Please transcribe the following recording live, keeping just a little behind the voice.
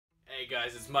Hey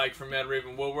guys, it's Mike from Mad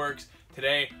Raven Woodworks.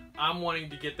 Today, I'm wanting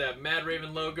to get that Mad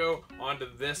Raven logo onto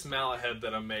this mallet head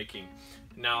that I'm making.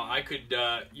 Now, I could,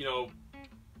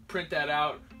 print that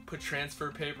out, put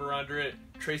transfer paper under it,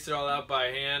 trace it all out by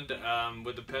hand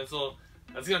with the pencil.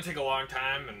 That's gonna take a long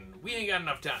time, and we ain't got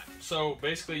enough time. So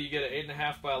basically, you get an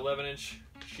 8.5 by 11 inch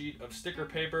sheet of sticker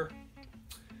paper,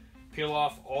 peel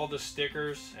off all the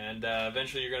stickers, and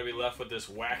eventually you're going to be left with this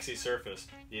waxy surface.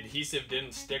 The adhesive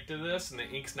didn't stick to this, and the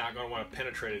ink's not going to want to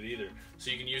penetrate it either.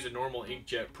 So you can use a normal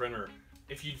inkjet printer.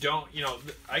 If you don't,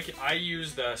 I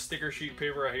used the sticker sheet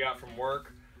paper I got from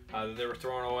work that they were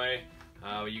throwing away.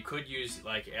 You could use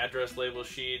like address label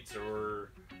sheets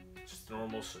or just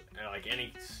normal, like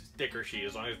any sticker sheet,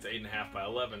 as long as it's 8.5 by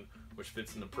 11, which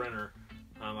fits in the printer.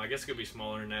 I guess it could be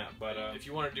smaller than that, but if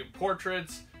you want to do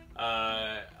portraits,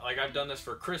 like I've done this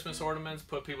for Christmas ornaments,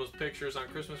 put people's pictures on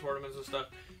Christmas ornaments and stuff,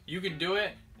 you can do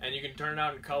it and you can turn it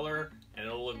out in color and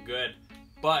it'll look good,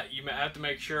 but you have to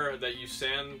make sure that you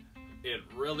sand it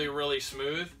really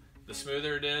smooth. The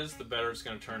smoother it is, the better it's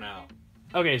going to turn out.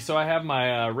 Okay, so I have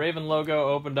my Raven logo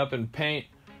opened up in Paint.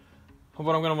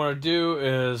 What I'm going to want to do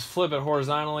is flip it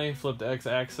horizontally, flip the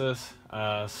x-axis,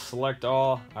 select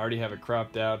all. I already have it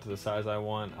cropped out to the size I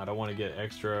want. I don't want to get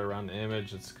extra around the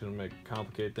image. It's going to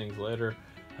complicate things later.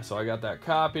 So I got that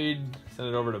copied, sent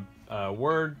it over to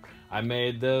Word. I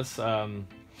made this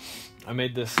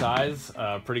size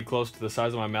pretty close to the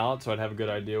size of my mallet, so I'd have a good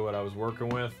idea what I was working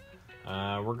with.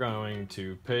 We're going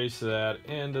to paste that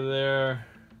into there.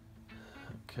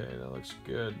 Okay, that looks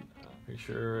good. Make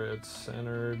sure it's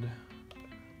centered.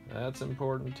 That's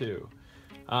important too.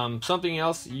 Something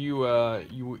else you're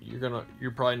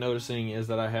probably noticing is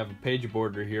that I have a page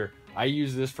border here. I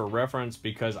use this for reference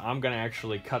because I'm gonna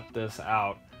actually cut this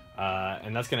out,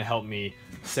 and that's gonna help me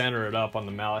center it up on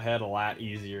the mallet head a lot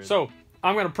easier. So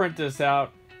I'm gonna print this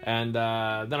out, and then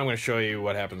I'm gonna show you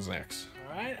what happens next.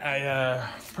 All right, I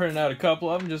printed out a couple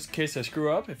of them just in case I screw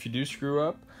up. If you do screw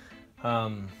up,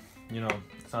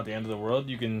 it's not the end of the world.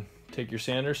 You can take your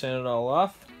sander, sand it all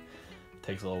off.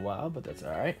 Takes a little while, but that's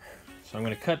all right. So I'm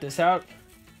going to cut this out,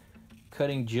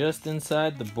 cutting just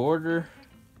inside the border.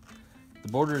 The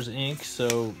border is ink,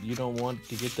 so you don't want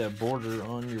to get that border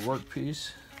on your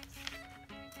workpiece.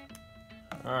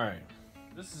 All right,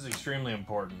 this is extremely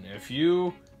important. If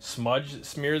you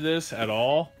smear this at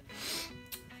all,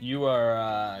 you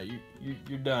are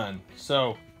you're done.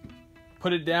 So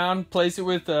put it down, place it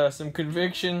with some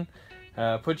conviction.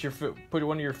 Put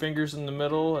one of your fingers in the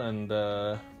middle and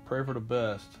pray for the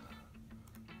best.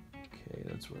 Okay,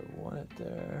 that's where I want it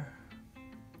there.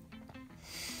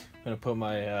 I'm gonna put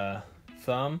my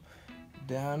thumb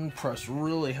down, press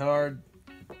really hard,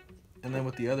 and then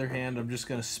with the other hand, I'm just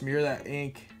gonna smear that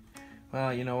ink.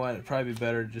 Well, you know what? It'd probably be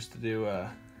better just to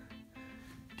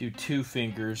do two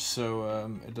fingers,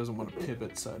 so it doesn't want to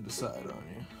pivot side to side on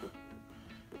you.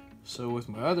 So with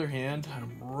my other hand,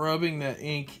 I'm rubbing that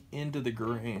ink into the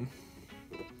grain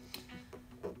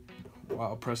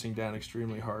while pressing down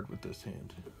extremely hard with this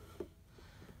hand.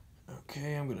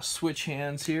 Okay, I'm gonna switch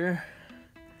hands here.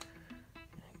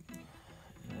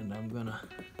 And I'm gonna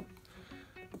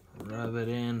rub it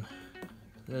in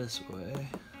this way.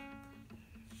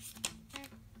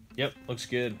 Yep, looks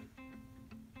good.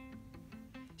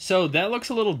 So that looks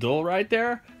a little dull right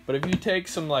there, but if you take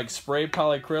some like spray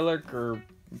polyacrylic or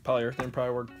polyurethane,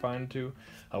 probably work fine too.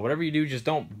 Whatever you do, just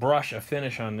don't brush a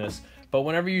finish on this. But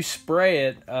whenever you spray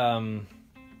it,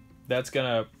 that's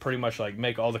gonna pretty much like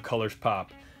make all the colors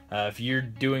pop. If you're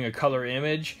doing a color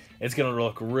image, it's gonna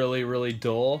look really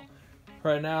dull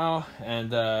right now.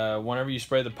 And whenever you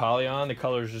spray the poly on, the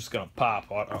color is just gonna pop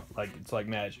like it's like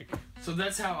magic. So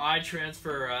that's how I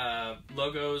transfer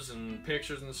logos and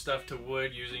pictures and stuff to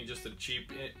wood using just a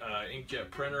cheap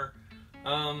inkjet printer.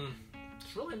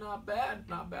 It's really not bad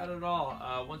at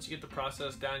all. Once you get the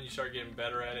process down, you start getting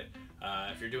better at it.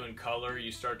 If you're doing color,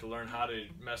 you start to learn how to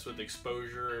mess with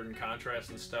exposure and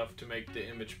contrast and stuff to make the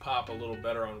image pop a little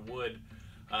better on wood.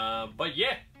 But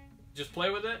yeah, just play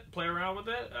with it, play around with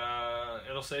it.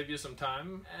 It'll save you some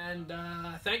time. And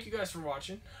thank you guys for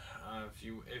watching. If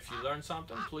you learned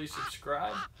something, please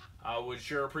subscribe. I would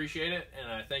sure appreciate it.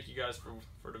 And I thank you guys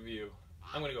for the view.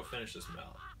 I'm gonna go finish this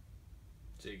mallet.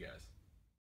 See you guys.